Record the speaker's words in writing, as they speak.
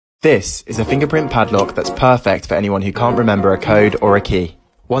This is a fingerprint padlock that's perfect for anyone who can't remember a code or a key.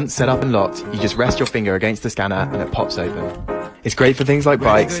 Once set up and locked, you just rest your finger against the scanner and it pops open. It's great for things like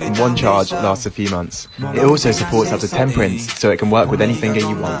bikes, and one charge lasts a few months. It also supports up to 10 prints, so it can work with any finger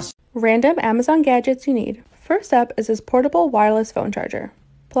you want. Random Amazon gadgets you need. First up is this portable wireless phone charger.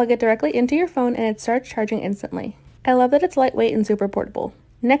 Plug it directly into your phone and it starts charging instantly. I love that it's lightweight and super portable.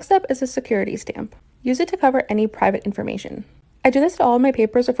 Next up is a security stamp. Use it to cover any private information. I do this to all of my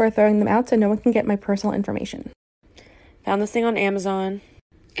papers before throwing them out so no one can get my personal information. Found this thing on Amazon,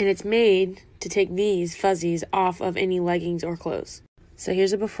 and it's made to take these fuzzies off of any leggings or clothes. So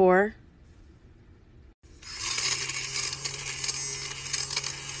here's a before.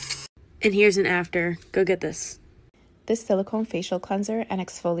 And here's an after. Go get this. This silicone facial cleanser and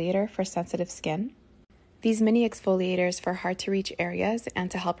exfoliator for sensitive skin. These mini exfoliators for hard to reach areas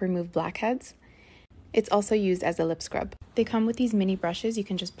and to help remove blackheads. It's also used as a lip scrub. They come with these mini brushes you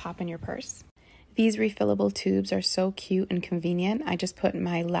can just pop in your purse. These refillable tubes are so cute and convenient. I just put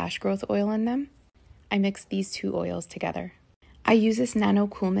my lash growth oil in them. I mix these two oils together. I use this nano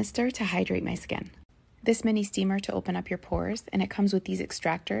cool mister to hydrate my skin. This mini steamer to open up your pores, and it comes with these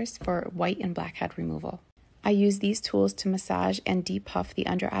extractors for white and blackhead removal. I use these tools to massage and depuff the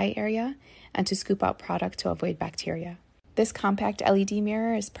under eye area and to scoop out product to avoid bacteria. This compact LED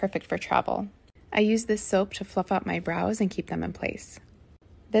mirror is perfect for travel. I use this soap to fluff out my brows and keep them in place.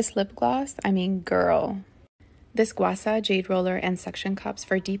 This lip gloss, girl. This Guasa jade roller and suction cups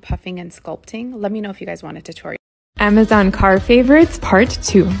for depuffing and sculpting. Let me know if you guys want a tutorial. Amazon Car Favorites Part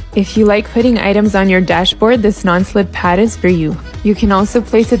 2. If you like putting items on your dashboard, this non-slip pad is for you. You can also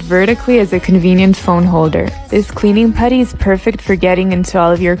place it vertically as a convenient phone holder. This cleaning putty is perfect for getting into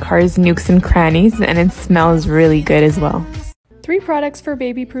all of your car's nooks and crannies, and it smells really good as well. 3 products for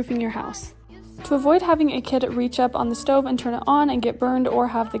baby-proofing your house. To avoid having a kid reach up on the stove and turn it on and get burned or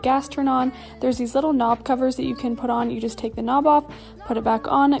have the gas turn on, there's these little knob covers that you can put on. You just take the knob off, put it back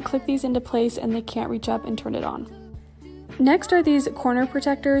on, click these into place, and they can't reach up and turn it on. Next are these corner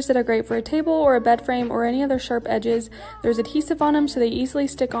protectors that are great for a table or a bed frame or any other sharp edges. There's adhesive on them so they easily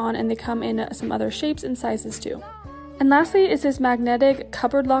stick on, and they come in some other shapes and sizes too. And lastly is this magnetic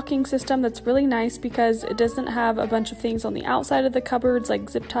cupboard locking system that's really nice because it doesn't have a bunch of things on the outside of the cupboards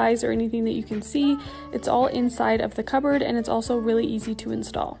like zip ties or anything that you can see. It's all inside of the cupboard, and it's also really easy to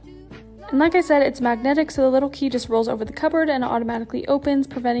install. And like I said, it's magnetic, so the little key just rolls over the cupboard and it automatically opens,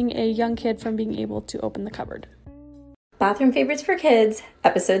 preventing a young kid from being able to open the cupboard. Bathroom Favorites for Kids,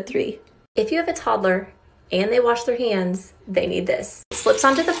 Episode 3. If you have a toddler and they wash their hands, they need this. It slips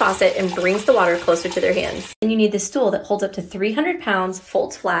onto the faucet and brings the water closer to their hands. And you need this stool that holds up to 300 pounds,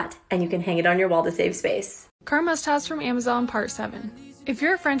 folds flat, and you can hang it on your wall to save space. Car must-haves from Amazon Part 7. If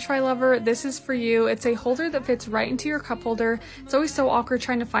you're a french fry lover, this is for you. It's a holder that fits right into your cup holder. It's always so awkward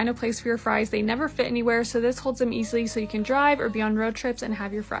trying to find a place for your fries. They never fit anywhere, so this holds them easily so you can drive or be on road trips and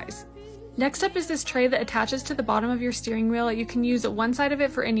have your fries. Next up is this tray that attaches to the bottom of your steering wheel. You can use one side of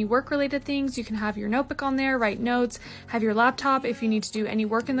it for any work-related things. You can have your notebook on there, write notes, have your laptop if you need to do any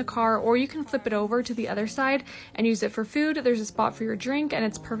work in the car, or you can flip it over to the other side and use it for food. There's a spot for your drink, and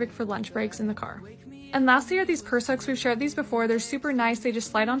it's perfect for lunch breaks in the car. And lastly are these purse hooks. We've shared these before. They're super nice. They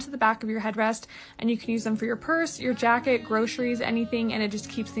just slide onto the back of your headrest, and you can use them for your purse, your jacket, groceries, anything, and it just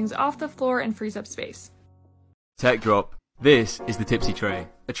keeps things off the floor and frees up space. Tech drop. This is the Tipsy Tray,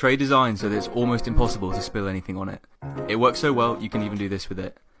 a tray designed so that it's almost impossible to spill anything on it. It works so well you can even do this with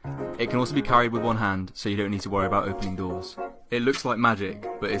it. It can also be carried with one hand, so you don't need to worry about opening doors. It looks like magic,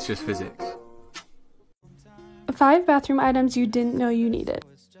 but it's just physics. 5 bathroom items you didn't know you needed.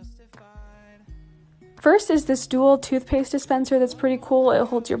 First is this dual toothpaste dispenser that's pretty cool. It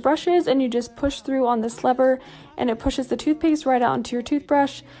holds your brushes and you just push through on this lever and it pushes the toothpaste right out onto your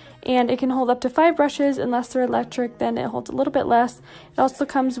toothbrush, and it can hold up to 5 brushes. Unless they're electric, then it holds a little bit less. It also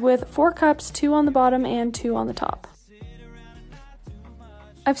comes with 4 cups, 2 on the bottom and 2 on the top.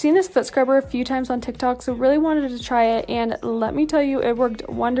 I've seen this foot scrubber a few times on TikTok, so really wanted to try it, and let me tell you, it worked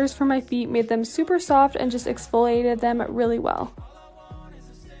wonders for my feet, made them super soft and just exfoliated them really well.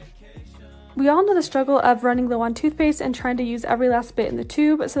 We all know the struggle of running low on toothpaste and trying to use every last bit in the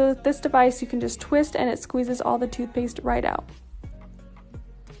tube, so with this device you can just twist and it squeezes all the toothpaste right out.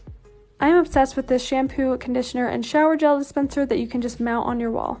 I am obsessed with this shampoo, conditioner, and shower gel dispenser that you can just mount on your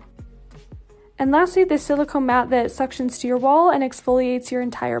wall. And lastly, this silicone mat that suctions to your wall and exfoliates your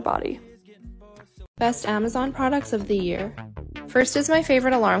entire body. Best Amazon products of the year. First is my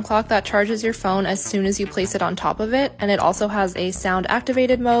favorite alarm clock that charges your phone as soon as you place it on top of it, and it also has a sound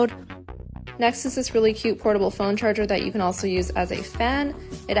activated mode. Next is this really cute portable phone charger that you can also use as a fan.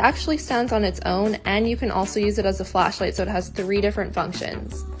 It actually stands on its own, and you can also use it as a flashlight, so it has 3 different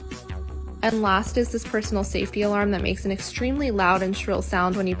functions. And last is this personal safety alarm that makes an extremely loud and shrill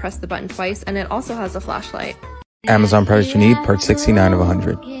sound when you press the button twice, and it also has a flashlight. Amazon products you need, part 69 of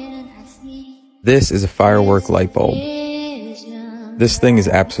 100. This is a firework light bulb. This thing is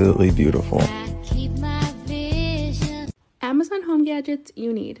absolutely beautiful. Amazon home gadgets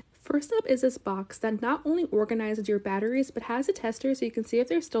you need. First up is this box that not only organizes your batteries, but has a tester so you can see if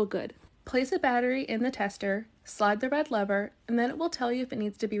they're still good. Place a battery in the tester, slide the red lever, and then it will tell you if it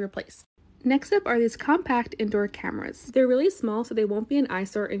needs to be replaced. Next up are these compact indoor cameras. They're really small so they won't be an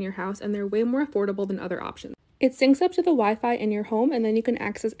eyesore in your house, and they're way more affordable than other options. It syncs up to the Wi-Fi in your home, and then you can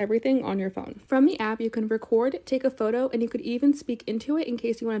access everything on your phone. From the app, you can record, take a photo, and you could even speak into it in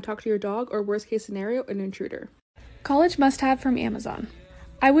case you want to talk to your dog or, worst case scenario, an intruder. College must-have from Amazon.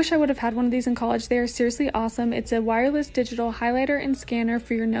 I wish I would have had one of these in college. They are seriously awesome. It's a wireless digital highlighter and scanner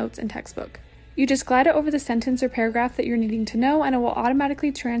for your notes and textbook. You just glide it over the sentence or paragraph that you're needing to know, and it will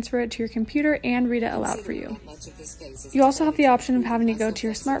automatically transfer it to your computer and read it aloud for you. You also have the option of having to go to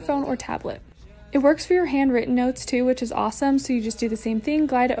your smartphone or tablet. It works for your handwritten notes too, which is awesome, so you just do the same thing,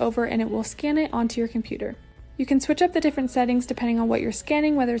 glide it over, and it will scan it onto your computer. You can switch up the different settings depending on what you're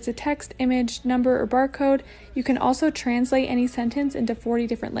scanning, whether it's a text, image, number, or barcode. You can also translate any sentence into 40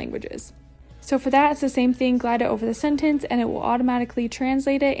 different languages. So for that, it's the same thing, glide it over the sentence, and it will automatically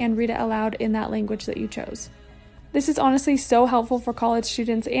translate it and read it aloud in that language that you chose. This is honestly so helpful for college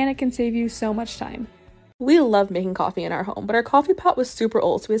students, and it can save you so much time. We love making coffee in our home, but our coffee pot was super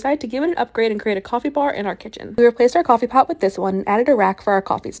old, so we decided to give it an upgrade and create a coffee bar in our kitchen. We replaced our coffee pot with this one and added a rack for our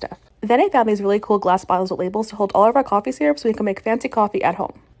coffee stuff. Then I found these really cool glass bottles with labels to hold all of our coffee syrups so we can make fancy coffee at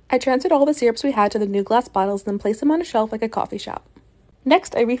home. I transferred all the syrups we had to the new glass bottles and then placed them on a shelf like a coffee shop.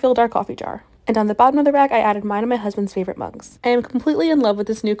 Next, I refilled our coffee jar. And on the bottom of the rack, I added mine and my husband's favorite mugs. I am completely in love with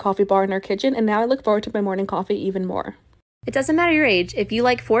this new coffee bar in our kitchen, and now I look forward to my morning coffee even more. It doesn't matter your age, if you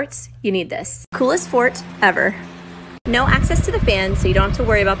like forts, you need this. Coolest fort ever. No access to the fan, so you don't have to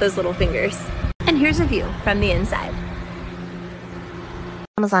worry about those little fingers. And here's a view from the inside.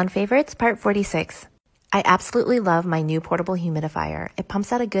 Amazon favorites, part 46. I absolutely love my new portable humidifier. It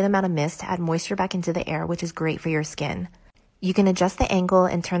pumps out a good amount of mist to add moisture back into the air, which is great for your skin. You can adjust the angle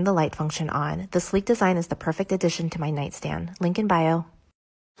and turn the light function on. The sleek design is the perfect addition to my nightstand. Link in bio.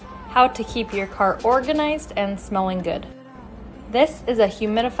 How to keep your car organized and smelling good. This is a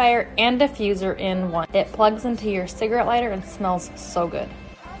humidifier and diffuser in one. It plugs into your cigarette lighter and smells so good.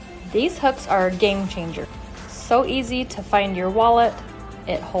 These hooks are a game changer. So easy to find your wallet.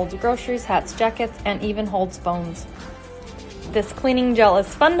 It holds groceries, hats, jackets, and even holds phones. This cleaning gel is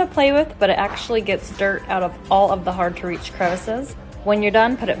fun to play with, but it actually gets dirt out of all of the hard to reach crevices. When you're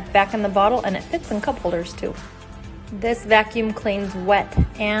done, put it back in the bottle, and it fits in cup holders too. This vacuum cleans wet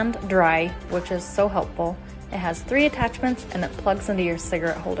and dry, which is so helpful. It has 3 attachments and it plugs into your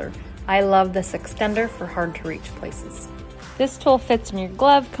cigarette holder. I love this extender for hard to reach places. This tool fits in your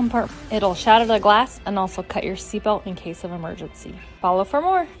glove compartment. It'll shatter the glass and also cut your seatbelt in case of emergency. Follow for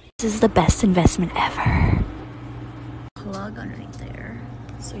more. This is the best investment ever. Plug underneath there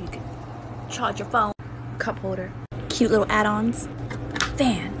so you can charge your phone. Cup holder. Cute little add-ons.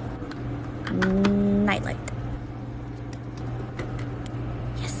 Fan. Nightlight.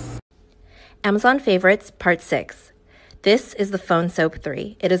 Yes. Amazon favorites, part 6. This is the Phone Soap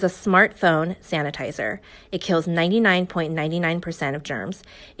 3. It is a smartphone sanitizer. It kills 99.99% of germs.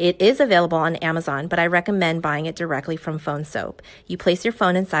 It is available on Amazon, but I recommend buying it directly from Phone Soap. You place your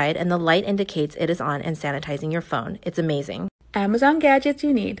phone inside and the light indicates it is on and sanitizing your phone. It's amazing. Amazon gadgets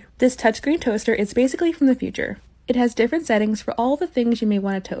you need. This touchscreen toaster is basically from the future. It has different settings for all the things you may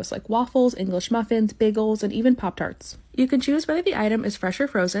want to toast, like waffles, English muffins, bagels, and even Pop-Tarts. You can choose whether the item is fresh or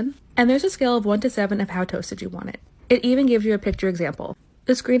frozen, and there's a scale of 1 to 7 of how toasted you want it. It even gives you a picture example.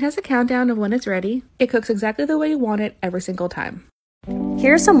 The screen has a countdown of when it's ready. It cooks exactly the way you want it every single time.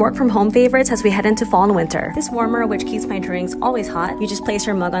 Here's some work from home favorites as we head into fall and winter. This warmer, which keeps my drinks always hot. You just place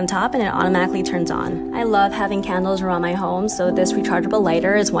your mug on top and it automatically turns on. I love having candles around my home, so this rechargeable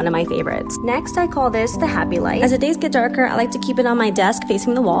lighter is one of my favorites. Next, I call this the Happy Light. As the days get darker, I like to keep it on my desk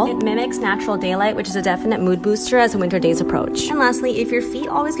facing the wall. It mimics natural daylight, which is a definite mood booster as the winter days approach. And lastly, if your feet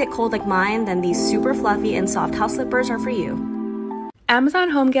always get cold like mine, then these super fluffy and soft house slippers are for you.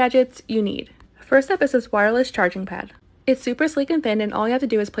 Amazon home gadgets you need. First up is this wireless charging pad. It's super sleek and thin, and all you have to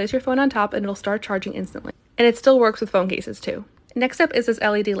do is place your phone on top and it'll start charging instantly. And it still works with phone cases too. Next up is this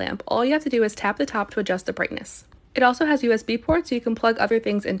LED lamp. All you have to do is tap the top to adjust the brightness. It also has USB ports so you can plug other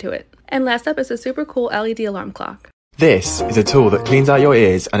things into it. And last up is a super cool LED alarm clock. This is a tool that cleans out your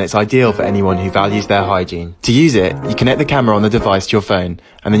ears, and it's ideal for anyone who values their hygiene. To use it, you connect the camera on the device to your phone,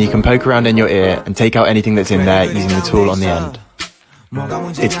 and then you can poke around in your ear and take out anything that's in there using the tool on the end.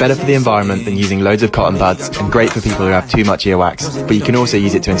 It's better for the environment than using loads of cotton buds and great for people who have too much earwax, but you can also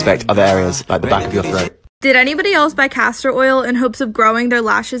use it to inspect other areas like the back of your throat. Did anybody else buy castor oil in hopes of growing their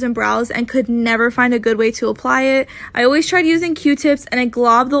lashes and brows and could never find a good way to apply it? I always tried using Q-tips and it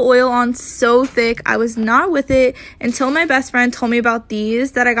globbed the oil on so thick. I was not with it until my best friend told me about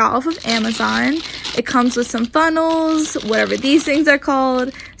these that I got off of Amazon. It comes with some funnels, whatever these things are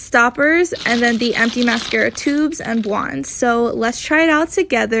called, stoppers, and then the empty mascara tubes and wands. So let's try it out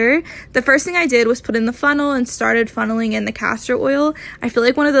together. The first thing I did was put in the funnel and started funneling in the castor oil. I feel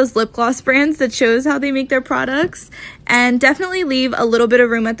like one of those lip gloss brands that shows how they make their products, and definitely leave a little bit of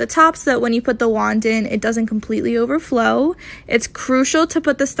room at the top so that when you put the wand in, it doesn't completely overflow. It's crucial to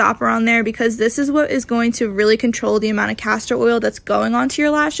put the stopper on there because this is what is going to really control the amount of castor oil that's going onto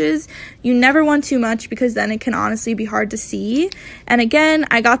your lashes. You never want too much because then it can honestly be hard to see. And again,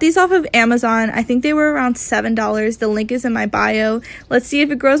 I got these off of Amazon. I think they were around $7. The link is in my bio. Let's see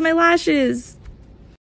if it grows my lashes.